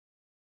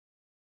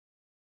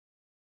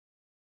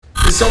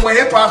somewhere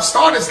hip-hop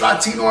started as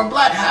Latino and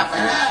black, half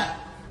and half.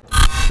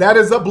 That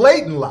is a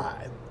blatant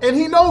lie, and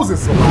he knows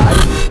it's a lie.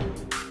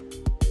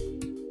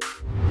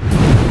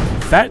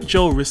 Fat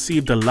Joe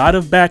received a lot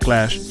of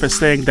backlash for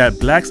saying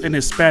that blacks and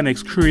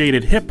Hispanics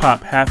created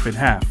hip-hop half and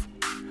half.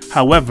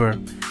 However,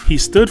 he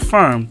stood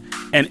firm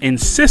and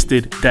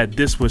insisted that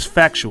this was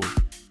factual.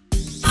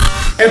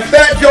 And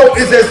Fat Joe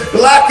is as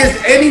black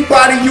as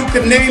anybody you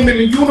can name in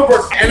the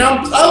universe. And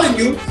I'm telling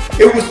you,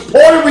 it was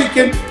Puerto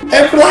Rican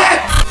and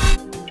black.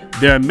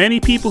 There are many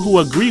people who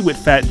agree with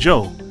Fat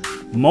Joe,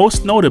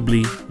 most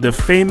notably the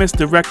famous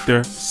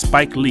director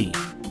Spike Lee.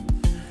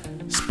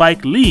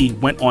 Spike Lee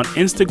went on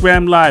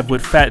Instagram Live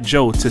with Fat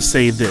Joe to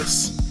say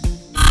this.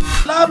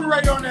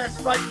 Elaborate on that,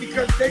 Spike,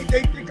 because they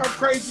think I'm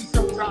crazy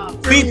sometimes.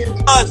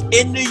 Because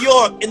in New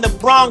York, in the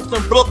Bronx,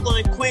 and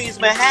Brooklyn, and Queens,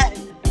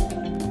 Manhattan,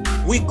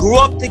 we grew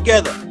up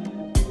together.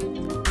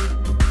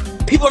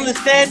 People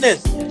understand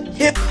this.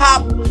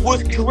 Hip-hop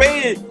was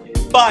created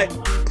by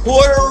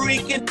Puerto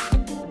Rican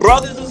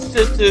brothers and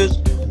sisters,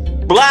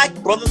 black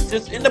brothers and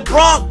sisters in the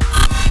Bronx.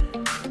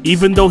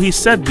 Even though he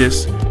said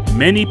this,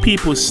 many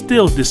people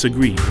still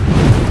disagree.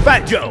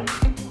 Fat Joe,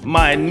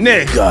 my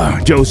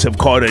nigga, Joseph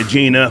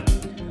Cartagena.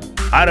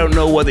 I don't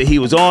know whether he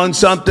was on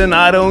something,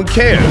 I don't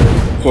care.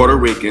 Puerto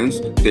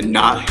Ricans did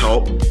not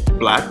help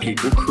black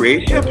people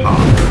create hip-hop.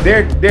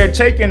 They're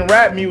taking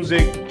rap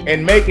music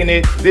and making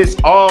it this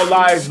all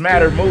lives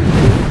matter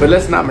movement. But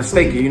let's not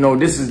mistake it, you know,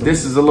 this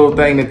is a little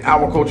thing that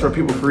our culture of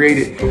people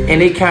created, and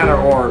they kind of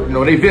are, you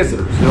know, they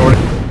visitors, you know.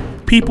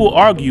 People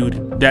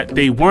argued that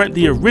they weren't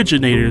the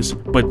originators,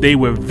 but they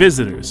were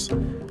visitors.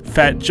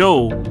 Fat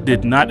Joe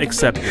did not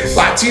accept this.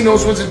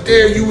 Latinos wasn't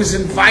there, you was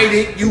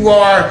invited, you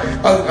are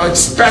a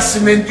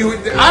specimen,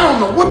 I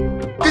don't know what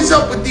is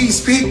up with these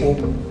people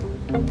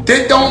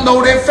that don't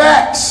know their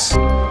facts.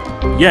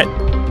 Yet,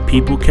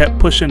 people kept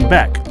pushing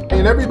back.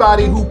 And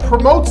everybody who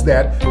promotes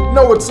that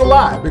know it's a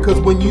lie, because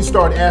when you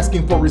start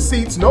asking for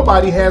receipts,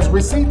 nobody has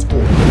receipts for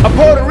it. A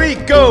Puerto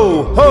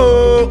Rico,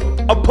 ho!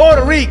 A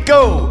Puerto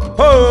Rico,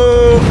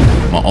 ho!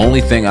 My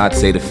only thing I'd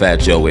say to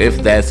Fat Joe,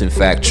 if that's in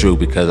fact true,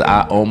 because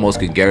I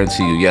almost can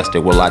guarantee you, yes,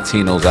 there were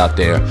Latinos out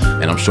there,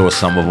 and I'm sure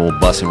some of them were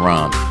busting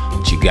rhymes,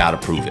 but you gotta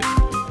prove it.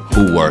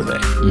 Who were they?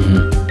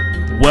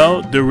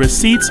 Well, the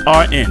receipts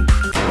are in.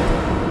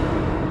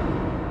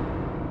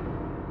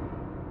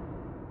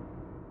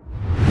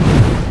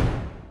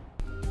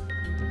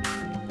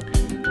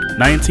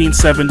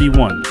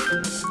 (1971).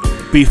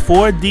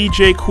 Before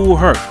DJ Kool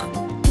Herc,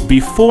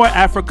 before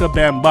Afrika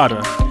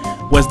Bambaataa,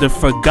 was the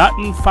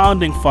forgotten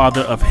founding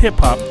father of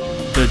hip-hop,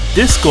 the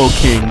disco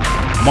king,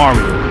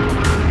 Mario.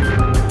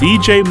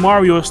 DJ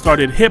Mario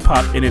started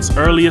hip-hop in its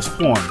earliest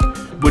form,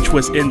 which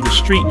was in the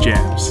street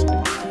jams.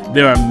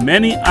 There are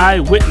many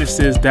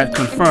eyewitnesses that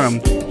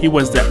confirm he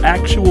was the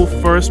actual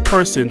first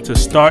person to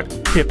start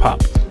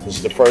hip-hop. This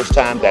is the first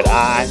time that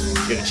I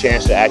get a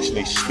chance to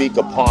actually speak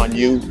upon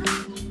you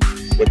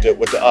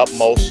with the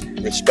utmost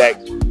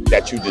respect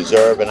that you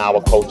deserve in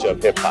our culture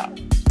of hip-hop.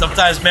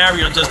 Sometimes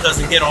Mario just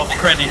doesn't get all the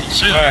credit he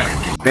should.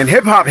 Then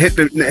hip-hop hit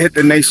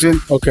the nation.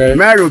 Okay.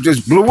 Mario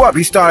just blew up.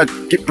 He started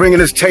bringing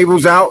his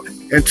tables out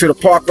into the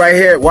park right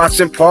here at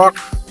Watson Park.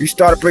 He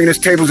started bringing his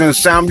tables in the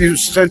Sound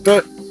Music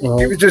Center.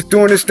 He was just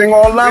doing this thing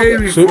all out. Way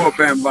before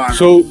Bambaataa.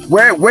 So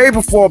way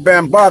before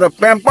Bambaataa.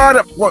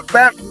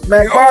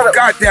 Bambaataa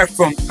got that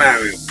from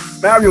Mario.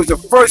 Mario was the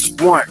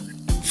first one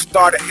to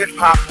start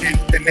hip-hop in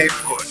the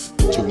neighborhood.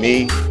 To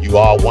me, you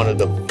are one of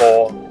the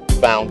 4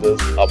 founders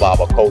of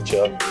our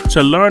culture.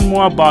 To learn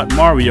more about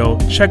Mario,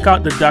 check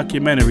out the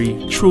documentary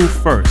Truth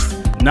First.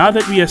 Now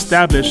that we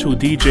established who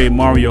DJ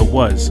Mario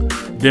was,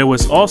 there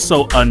was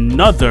also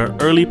another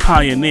early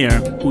pioneer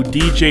who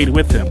DJ'd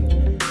with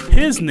him.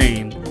 His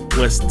name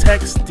was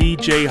Tex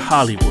DJ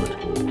Hollywood.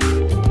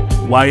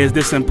 Why is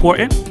this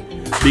important?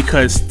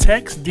 Because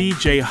Tex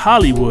DJ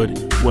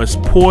Hollywood was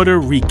Puerto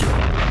Rican.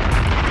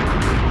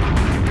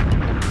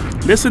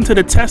 Listen to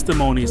the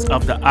testimonies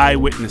of the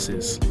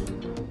eyewitnesses.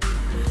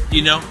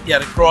 You know, you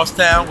had a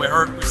crosstown where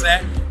Herc was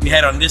at. We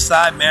had on this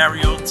side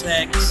Mario,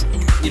 Tex,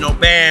 you know,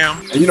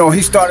 Bam. And you know,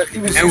 he started, he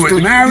was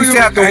Mario, he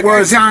had the at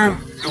words. that time,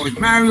 it was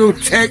Mario,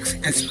 Tex,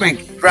 and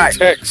Spanky. Right.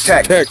 Tex.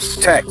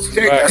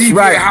 DJ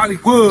right.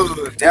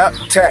 Hollywood. Yep,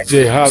 Tex.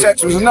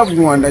 Tex was another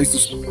one that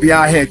used to be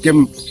out here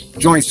giving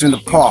joints in the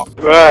park. Right,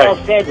 you know what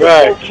I'm saying?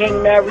 Right.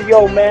 King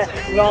Mario, man.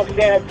 You know what I'm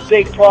saying?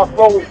 Big Park,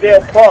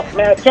 Rosedale Park,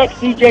 man. Tex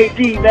DJ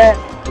D, man.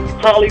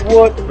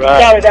 Hollywood.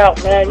 Right. Shout it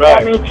out, man. You know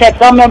what I mean?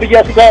 Tex, I remember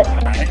yesterday.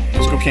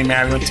 Let's go King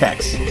Mario and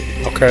Tex.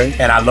 Okay.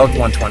 And I loved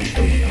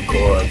 123, of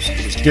course.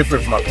 It was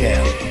different from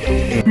uptown.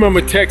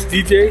 Remember Tex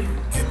DJ?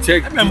 I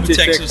remember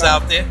DJ Tex was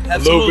out there.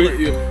 Absolutely. A little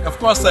bit, yeah. Of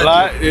course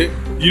I did.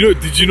 You know,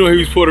 did you know he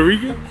was Puerto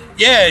Rican?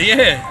 Yeah. You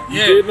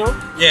did know?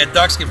 Yeah,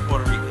 dark-skinned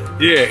Puerto Rican.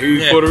 Yeah, he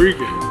was Puerto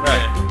Rican.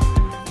 Right.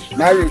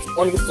 Mario was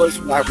one of the first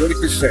ones I really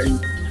could say.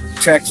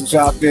 Tex was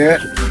out there.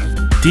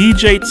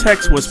 DJ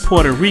Tex was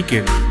Puerto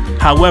Rican.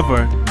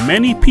 However,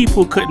 many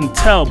people couldn't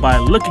tell by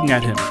looking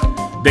at him.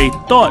 They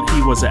thought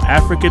he was an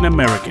African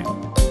American.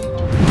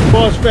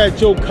 Boss Fat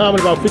Joe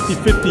comment about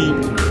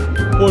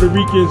 50-50 Puerto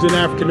Ricans and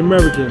African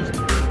Americans.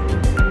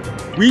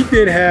 We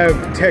did have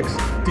Tex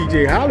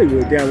DJ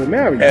Hollywood down with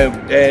Mario.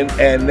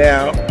 And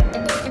now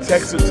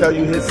Tex will tell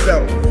you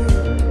himself.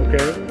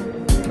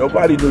 Okay.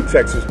 Nobody knew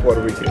Tex was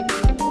Puerto Rican.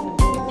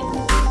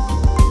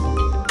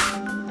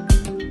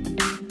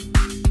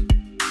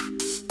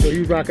 So he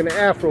was rocking the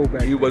afro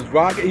back. He was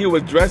rocking, he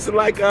was dressing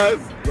like us.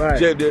 Right.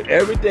 Did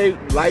everything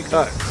like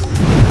us.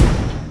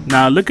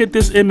 Now look at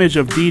this image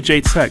of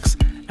DJ Tex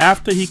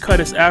after he cut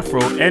his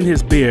afro and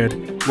his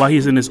beard while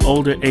he's in his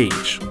older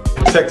age.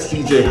 Tex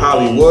DJ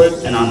Hollywood,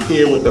 and I'm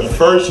here with the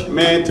first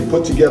man to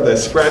put together a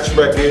scratch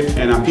record,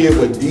 and I'm here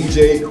with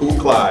DJ Kool.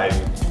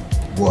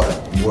 What?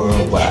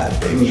 Worldwide,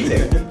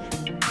 baby.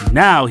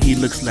 Now he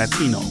looks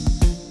Latino.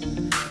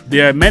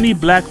 There are many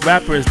black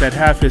rappers that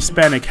have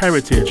Hispanic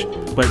heritage,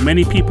 but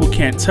many people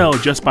can't tell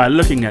just by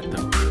looking at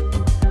them.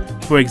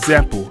 For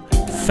example,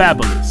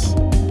 Fabulous.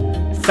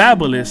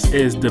 Fabulous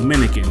is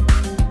Dominican.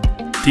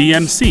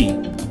 DMC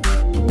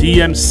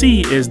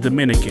is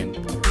Dominican.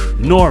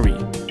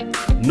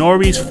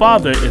 Nori's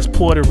father is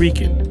Puerto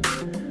Rican.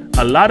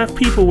 A lot of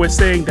people were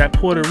saying that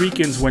Puerto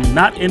Ricans were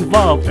not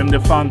involved in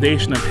the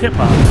foundation of hip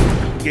hop.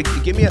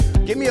 Give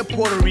me a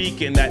Puerto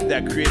Rican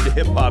that created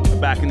hip hop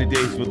back in the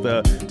days with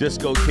the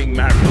Disco King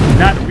Mario.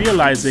 Not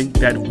realizing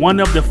that one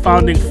of the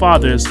founding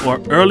fathers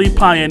or early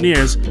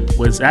pioneers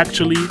was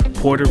actually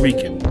Puerto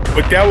Rican.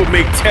 But that would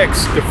make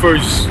Tex the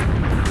first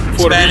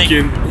Puerto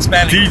Rican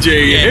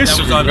DJ in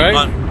history,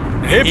 right?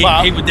 Hip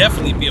hop. He would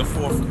definitely be a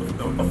forerunner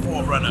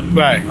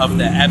of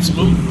that,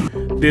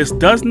 absolutely. This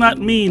does not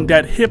mean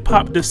that hip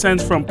hop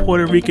descends from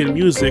Puerto Rican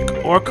music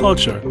or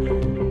culture.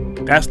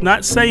 That's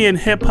not saying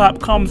hip hop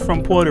comes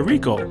from Puerto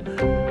Rico.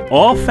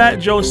 All Fat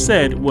Joe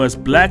said was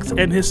Blacks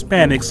and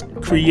Hispanics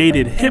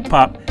created hip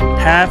hop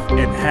half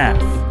and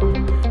half.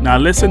 Now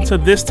listen to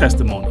this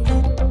testimony.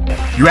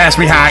 You asked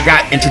me how I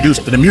got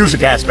introduced to the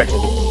music aspect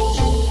of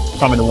it,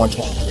 coming to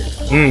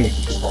 123.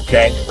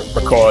 Okay?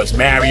 Because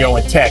Mario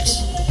and Tex,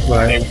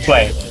 they would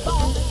play,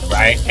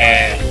 right?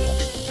 And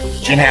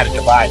Jim had a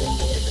divider.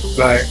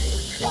 Right.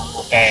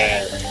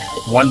 And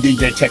one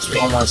DJ Tex was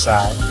on one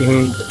side,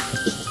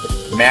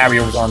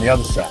 Mario was on the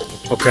other side.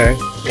 Okay.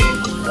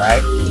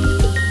 Right?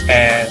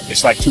 And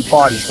it's like two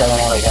parties going on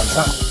at one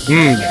time.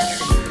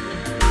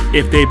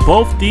 If they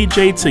both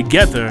DJ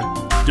together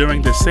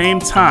during the same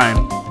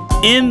time,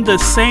 in the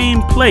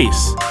same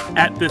place,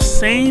 at the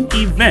same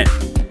event,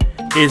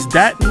 is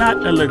that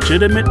not a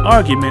legitimate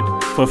argument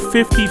for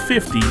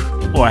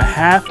 50-50 or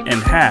half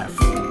and half?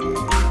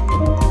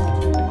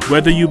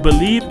 Whether you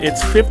believe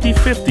it's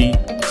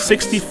 50-50,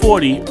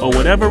 60-40, or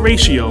whatever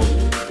ratio,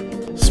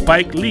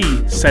 Spike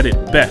Lee said it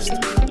best.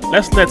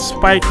 Let's let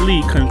Spike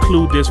Lee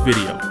conclude this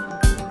video.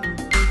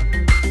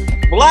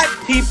 Black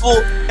people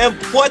and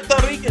Puerto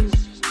Ricans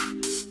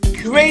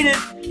created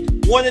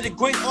one of the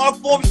great art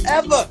forms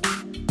ever.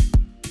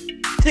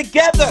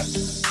 Together.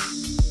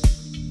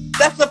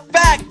 That's a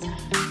fact.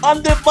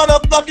 Under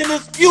motherfucking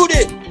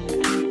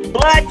disputed.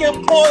 Black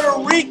and Puerto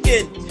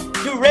Rican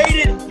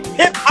created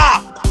hip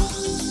hop.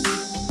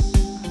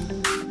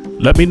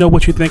 Let me know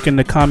what you think in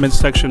the comments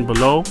section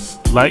below.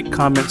 Like,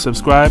 comment,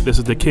 subscribe. This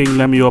is the King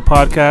Lemuel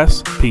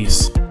Podcast.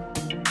 Peace.